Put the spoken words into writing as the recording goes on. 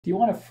Do you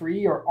want a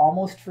free or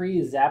almost free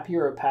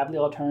Zapier or Pabbly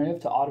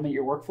alternative to automate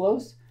your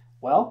workflows?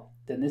 Well,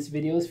 then this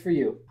video is for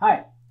you.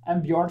 Hi,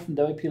 I'm Bjorn from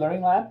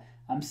WPLearningLab.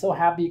 I'm so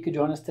happy you could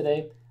join us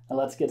today. Now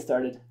let's get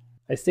started.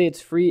 I say it's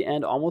free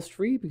and almost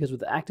free because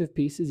with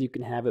ActivePieces, you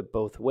can have it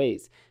both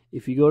ways.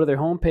 If you go to their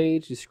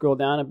homepage, you scroll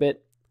down a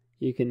bit,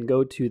 you can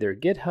go to their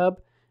GitHub,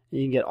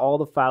 and you can get all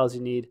the files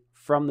you need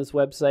from this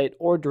website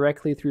or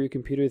directly through your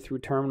computer through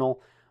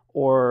terminal,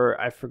 or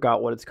I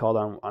forgot what it's called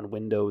on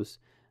Windows.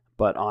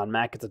 But on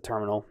Mac, it's a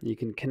terminal. You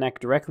can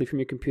connect directly from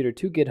your computer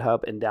to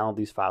GitHub and download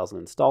these files and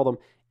install them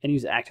and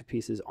use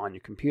ActivePieces on your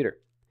computer.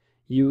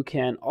 You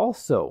can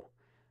also,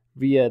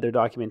 via their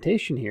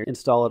documentation here,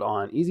 install it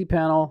on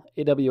EasyPanel,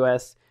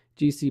 AWS,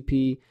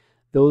 GCP.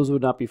 Those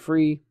would not be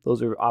free.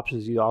 Those are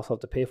options you also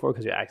have to pay for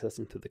because you're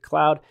accessing through the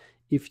cloud.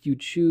 If you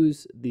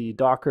choose the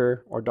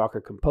Docker or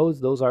Docker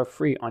Compose, those are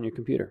free on your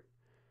computer,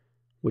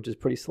 which is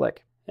pretty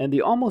slick. And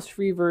the almost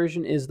free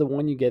version is the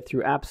one you get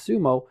through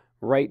AppSumo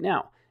right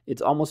now.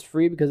 It's almost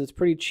free because it's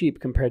pretty cheap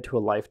compared to a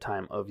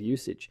lifetime of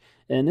usage.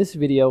 And in this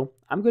video,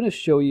 I'm going to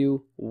show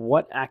you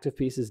what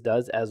ActivePieces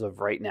does as of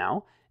right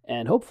now,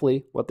 and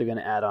hopefully what they're going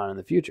to add on in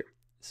the future.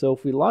 So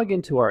if we log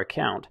into our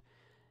account,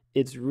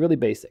 it's really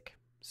basic.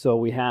 So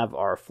we have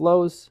our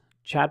flows,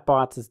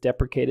 chatbots is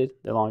deprecated.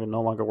 They're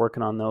no longer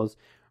working on those.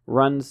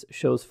 Runs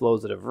shows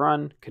flows that have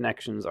run.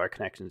 Connections are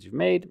connections you've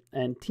made.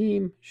 And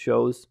team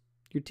shows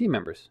your team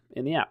members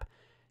in the app.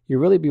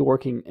 You'll really be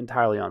working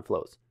entirely on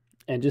flows.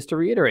 And just to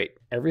reiterate,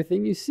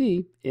 everything you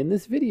see in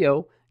this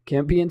video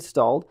can be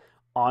installed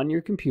on your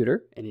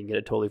computer and you can get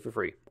it totally for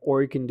free.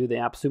 Or you can do the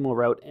AppSumo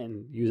route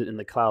and use it in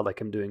the cloud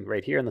like I'm doing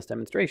right here in this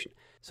demonstration.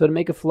 So to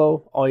make a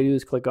flow, all you do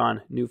is click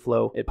on New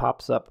Flow. It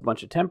pops up a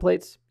bunch of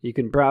templates. You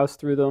can browse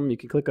through them. You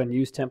can click on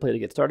Use Template to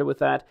get started with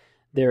that.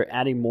 They're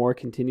adding more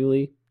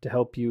continually to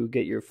help you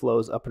get your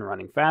flows up and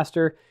running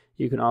faster.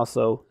 You can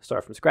also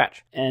start from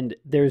scratch. And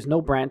there's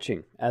no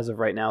branching as of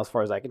right now, as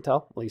far as I can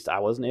tell. At least I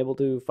wasn't able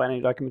to find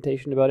any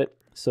documentation about it.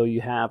 So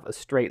you have a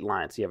straight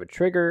line. So you have a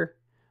trigger,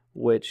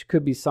 which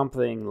could be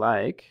something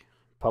like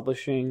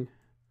publishing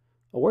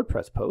a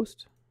WordPress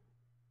post.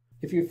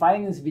 If you're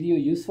finding this video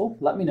useful,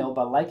 let me know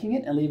by liking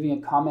it and leaving a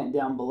comment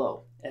down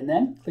below. And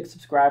then click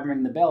subscribe and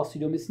ring the bell so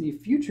you don't miss any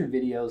future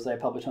videos that I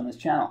publish on this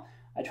channel.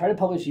 I try to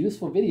publish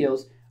useful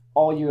videos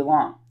all year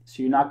long,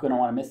 so you're not going to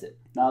want to miss it.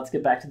 Now let's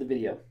get back to the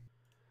video.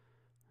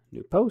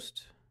 New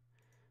post.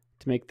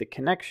 To make the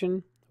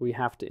connection, we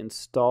have to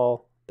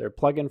install their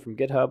plugin from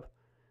GitHub.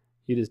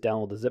 You just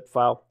download the zip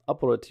file,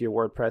 upload it to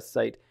your WordPress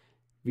site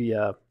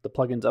via the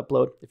plugins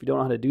upload. If you don't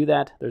know how to do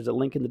that, there's a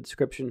link in the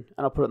description,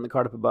 and I'll put it in the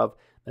card up above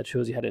that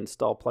shows you how to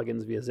install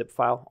plugins via zip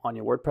file on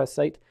your WordPress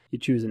site. You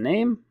choose a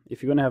name.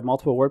 If you're going to have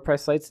multiple WordPress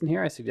sites in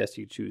here, I suggest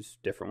you choose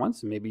different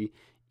ones and maybe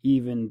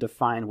even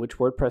define which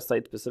WordPress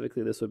site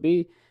specifically this would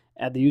be.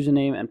 Add the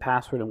username and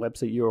password and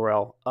website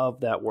URL of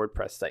that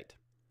WordPress site.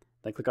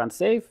 Then click on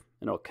Save,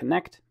 and it'll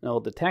connect, and it'll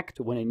detect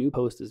when a new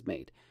post is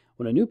made.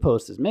 When a new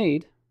post is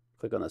made,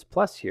 click on this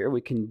plus here, we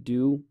can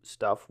do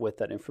stuff with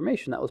that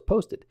information that was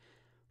posted.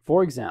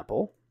 For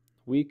example,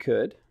 we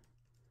could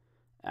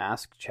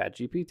ask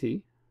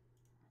ChatGPT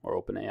or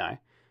OpenAI,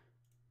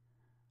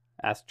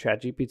 ask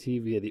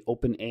ChatGPT via the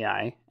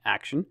OpenAI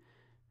action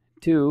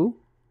to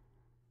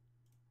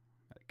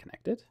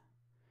connect it.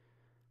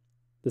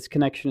 This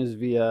connection is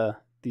via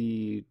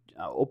the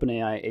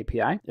OpenAI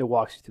API. It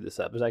walks you through this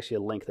up. There's actually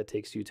a link that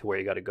takes you to where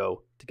you got to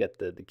go to get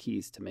the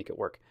keys to make it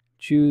work.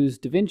 Choose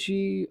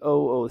DaVinci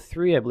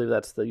 003. I believe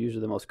that's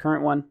usually the most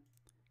current one.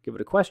 Give it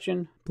a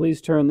question.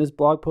 Please turn this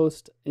blog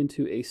post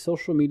into a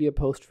social media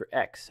post for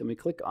X. And we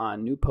click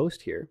on New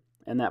Post here,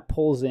 and that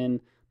pulls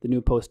in the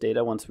new post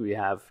data once we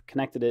have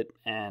connected it,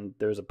 and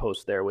there's a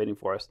post there waiting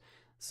for us.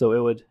 So it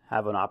would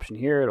have an option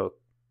here. It'll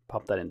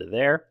pop that into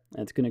there,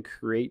 and it's going to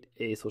create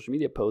a social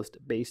media post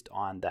based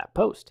on that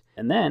post.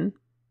 And then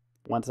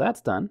once that's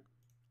done,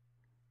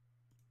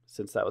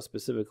 since that was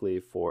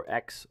specifically for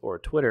X or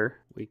Twitter,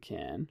 we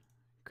can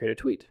create a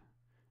tweet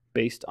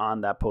based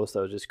on that post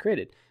that was just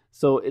created.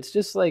 So it's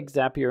just like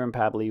Zapier and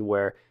Pabbly,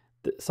 where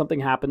something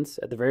happens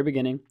at the very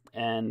beginning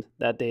and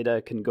that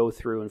data can go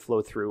through and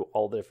flow through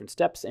all the different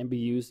steps and be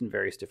used in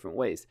various different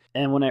ways.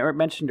 And when I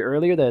mentioned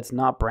earlier that it's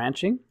not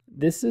branching,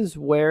 this is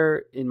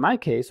where, in my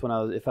case,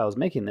 if I was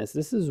making this,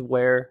 this is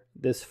where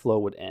this flow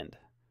would end.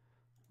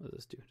 What does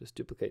this do? Just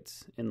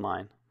duplicates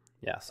inline.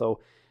 Yeah, so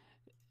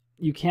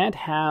you can't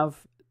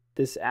have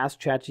this ask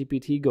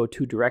ChatGPT go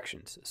two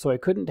directions. So I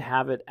couldn't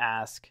have it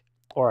ask,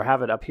 or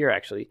have it up here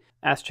actually,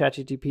 ask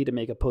ChatGPT to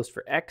make a post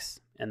for X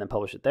and then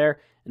publish it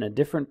there. In a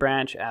different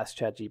branch, ask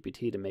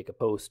ChatGPT to make a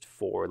post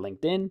for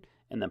LinkedIn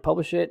and then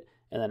publish it,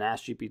 and then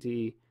ask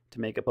GPT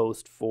to make a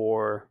post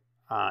for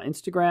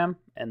Instagram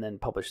and then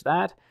publish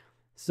that.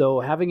 So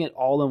having it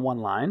all in one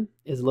line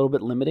is a little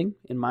bit limiting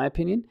in my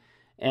opinion.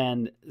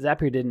 And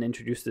Zapier didn't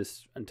introduce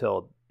this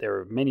until they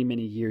were many,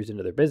 many years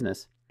into their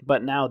business.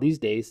 But now these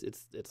days,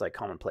 it's like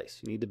commonplace.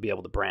 You need to be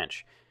able to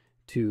branch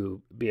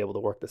to be able to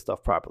work this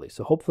stuff properly.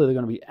 So hopefully they're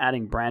going to be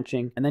adding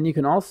branching. And then you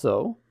can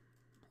also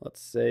Let's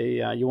say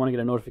you want to get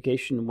a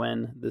notification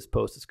when this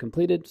post is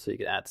completed. So you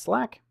could add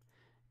Slack,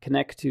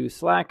 connect to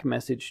Slack,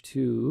 message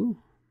to,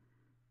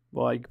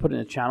 well, you can put in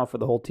a channel for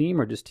the whole team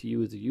or just to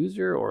you as a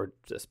user or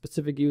a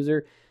specific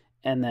user.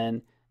 And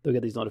then they'll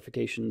get these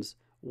notifications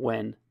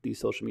when the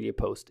social media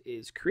post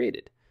is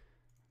created.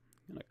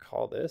 I'm going to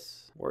call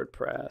this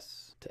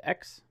WordPress to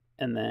X.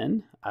 And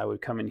then I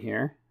would come in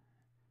here,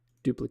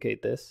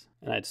 duplicate this,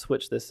 and I'd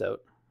switch this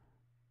out.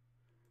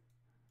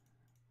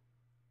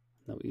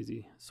 No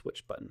easy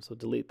switch button. So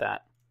delete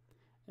that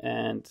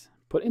and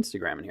put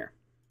Instagram in here.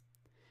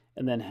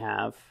 And then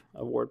have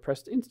a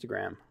WordPress to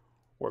Instagram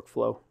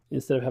workflow.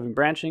 Instead of having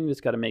branching, you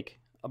just got to make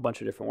a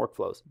bunch of different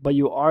workflows. But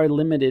you are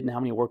limited in how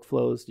many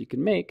workflows you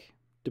can make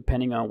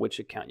depending on which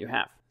account you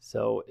have.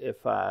 So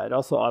if it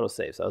also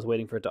autosaves. So I was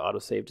waiting for it to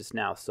autosave just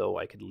now so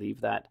I could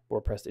leave that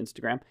WordPress to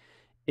Instagram.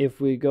 If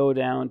we go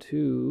down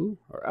to,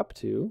 or up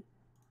to,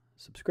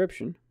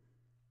 subscription,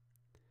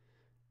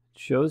 it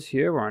shows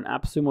here we're on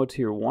AppSumo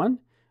Tier 1.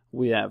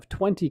 We have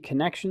 20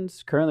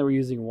 connections. Currently we're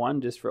using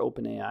one just for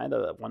OpenAI,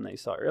 the one that you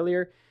saw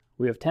earlier.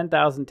 We have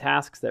 10,000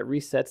 tasks that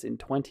resets in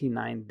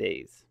 29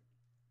 days.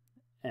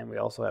 And we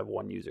also have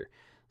one user.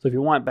 So if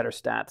you want better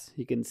stats,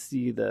 you can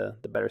see the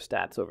better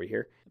stats over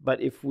here.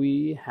 But if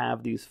we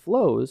have these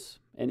flows,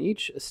 and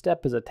each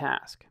step is a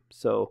task.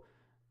 So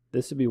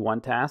this would be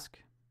one task,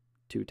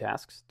 2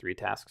 tasks, 3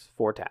 tasks,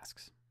 4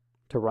 tasks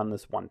to run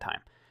this one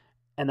time.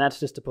 And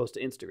that's just to post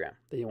to Instagram.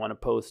 Then you want to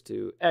post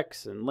to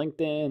X and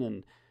LinkedIn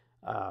and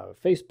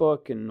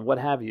Facebook and what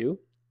have you.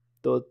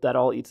 That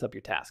all eats up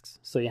your tasks.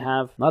 So you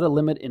have not a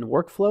limit in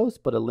workflows,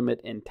 but a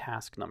limit in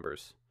task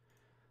numbers.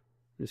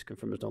 Just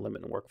confirm there's no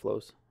limit in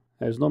workflows.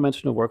 There's no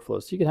mention of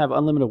workflows. So you can have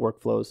unlimited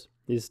workflows.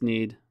 You just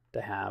need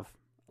to have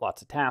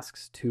lots of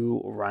tasks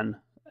to run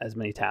as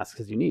many tasks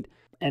as you need.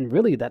 And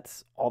really,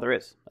 that's all there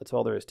is. That's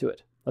all there is to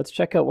it. Let's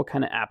check out what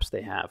kind of apps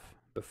they have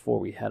before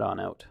we head on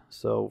out.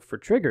 So for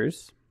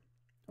triggers,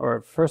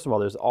 or first of all,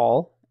 there's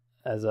all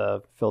as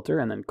a filter,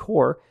 and then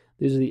core.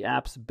 These are the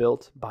apps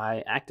built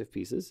by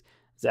ActivePieces.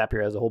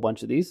 Zapier has a whole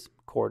bunch of these.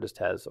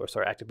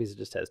 ActivePieces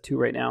just has 2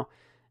 right now.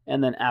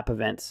 And then app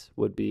events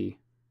would be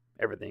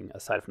everything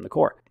aside from the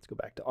core. Let's go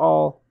back to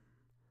all.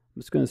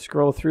 I'm just going to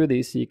scroll through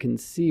these so you can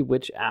see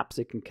which apps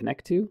it can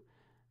connect to.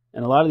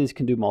 And a lot of these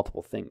can do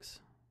multiple things,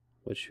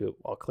 which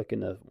I'll click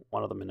into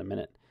one of them in a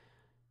minute.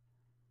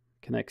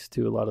 Connects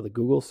to a lot of the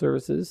Google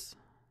services.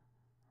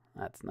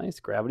 That's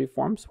nice. Gravity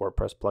Forms,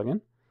 WordPress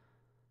plugin.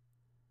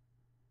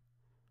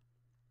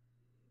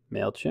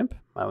 MailChimp.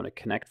 I want to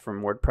connect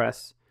from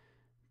WordPress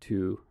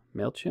to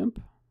MailChimp.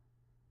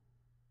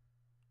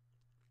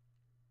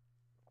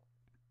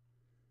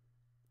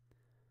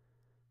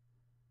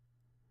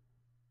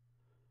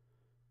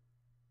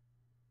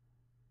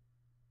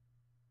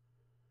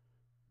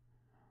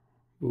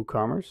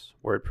 WooCommerce,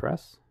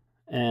 WordPress,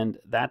 and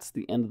that's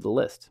the end of the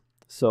list.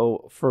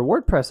 So for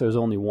WordPress, there's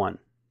only one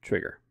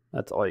trigger.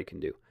 That's all you can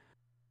do.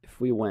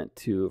 If we went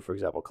to, for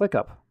example,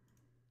 ClickUp,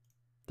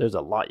 there's a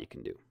lot you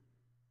can do.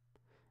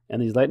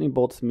 And these lightning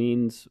bolts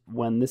means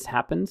when this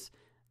happens,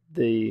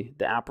 the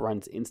app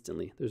runs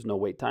instantly. There's no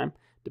wait time.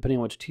 Depending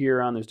on which tier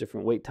you're on, there's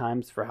different wait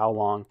times for how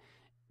long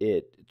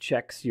it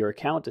checks your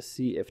account to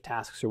see if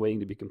tasks are waiting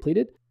to be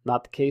completed.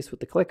 Not the case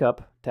with the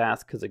ClickUp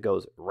task because it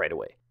goes right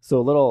away. So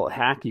a little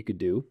hack you could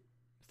do,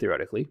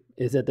 theoretically,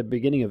 is at the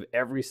beginning of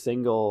every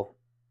single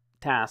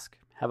task,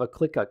 have a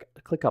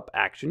ClickUp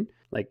action,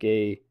 like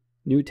a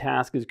new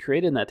task is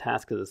created and that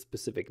task has a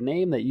specific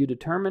name that you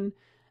determine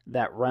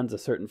that runs a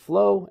certain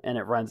flow and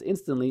it runs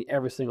instantly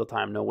every single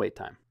time, no wait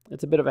time.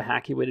 It's a bit of a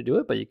hacky way to do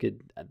it, but you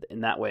could,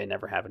 in that way,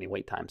 never have any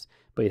wait times,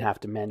 but you'd have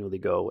to manually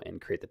go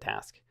and create the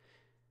task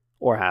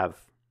or have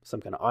some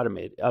kind of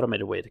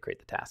automated way to create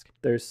the task.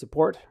 There's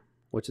support,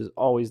 which is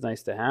always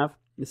nice to have.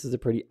 This is a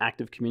pretty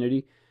active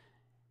community.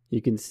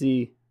 You can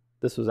see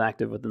this was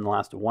active within the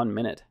last 1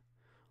 minute,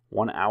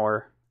 1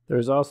 hour.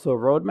 There's also a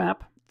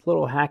roadmap. It's a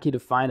little hacky to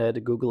find. I had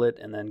to Google it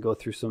and then go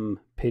through some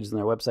pages on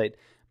their website.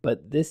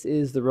 But this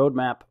is the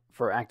roadmap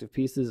for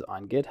ActivePieces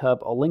on GitHub.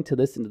 I'll link to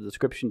this in the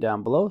description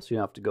down below so you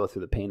don't have to go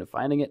through the pain of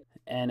finding it.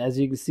 And as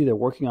you can see, they're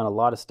working on a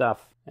lot of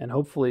stuff. And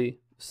hopefully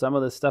some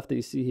of the stuff that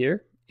you see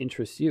here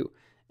interests you.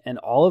 And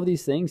all of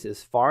these things,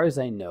 as far as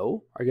I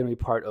know, are going to be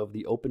part of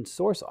the open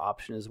source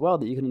option as well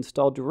that you can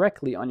install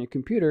directly on your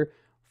computer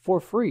for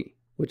free,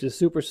 which is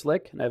super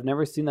slick. And I've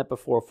never seen that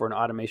before for an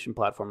automation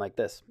platform like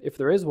this. If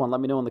there is one, let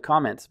me know in the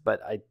comments,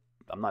 but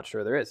I'm not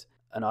sure there is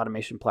an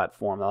automation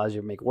platform that allows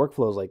you to make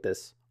workflows like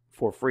this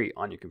for free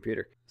on your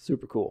computer.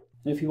 Super cool.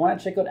 And if you want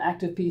to check out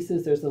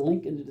ActivePieces, there's a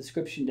link in the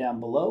description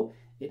down below.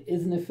 It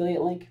is an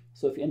affiliate link,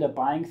 so if you end up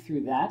buying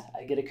through that,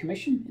 I get a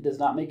commission. It does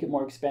not make it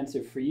more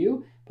expensive for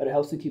you, but it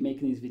helps me keep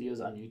making these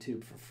videos on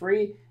YouTube for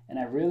free, and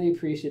I really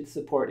appreciate the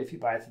support if you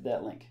buy through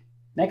that link.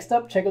 Next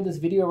up, check out this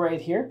video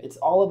right here. It's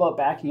all about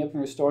backing up and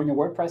restoring your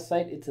WordPress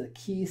site. It's a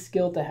key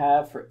skill to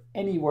have for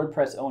any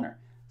WordPress owner,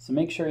 so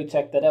make sure you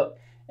check that out.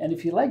 And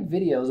if you like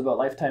videos about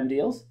lifetime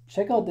deals,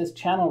 check out this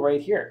channel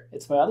right here.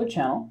 It's my other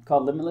channel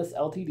called Limitless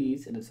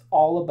LTDs, and it's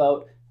all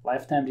about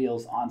lifetime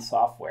deals on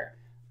software.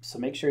 So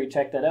make sure you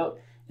check that out.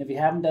 And if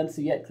you haven't done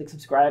so yet, click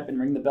subscribe and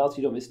ring the bell so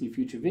you don't miss any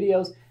future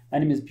videos. My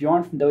name is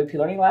Bjorn from WP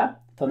Learning Lab.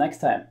 Until next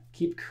time,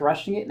 keep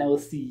crushing it, and I will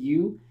see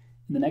you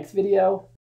in the next video.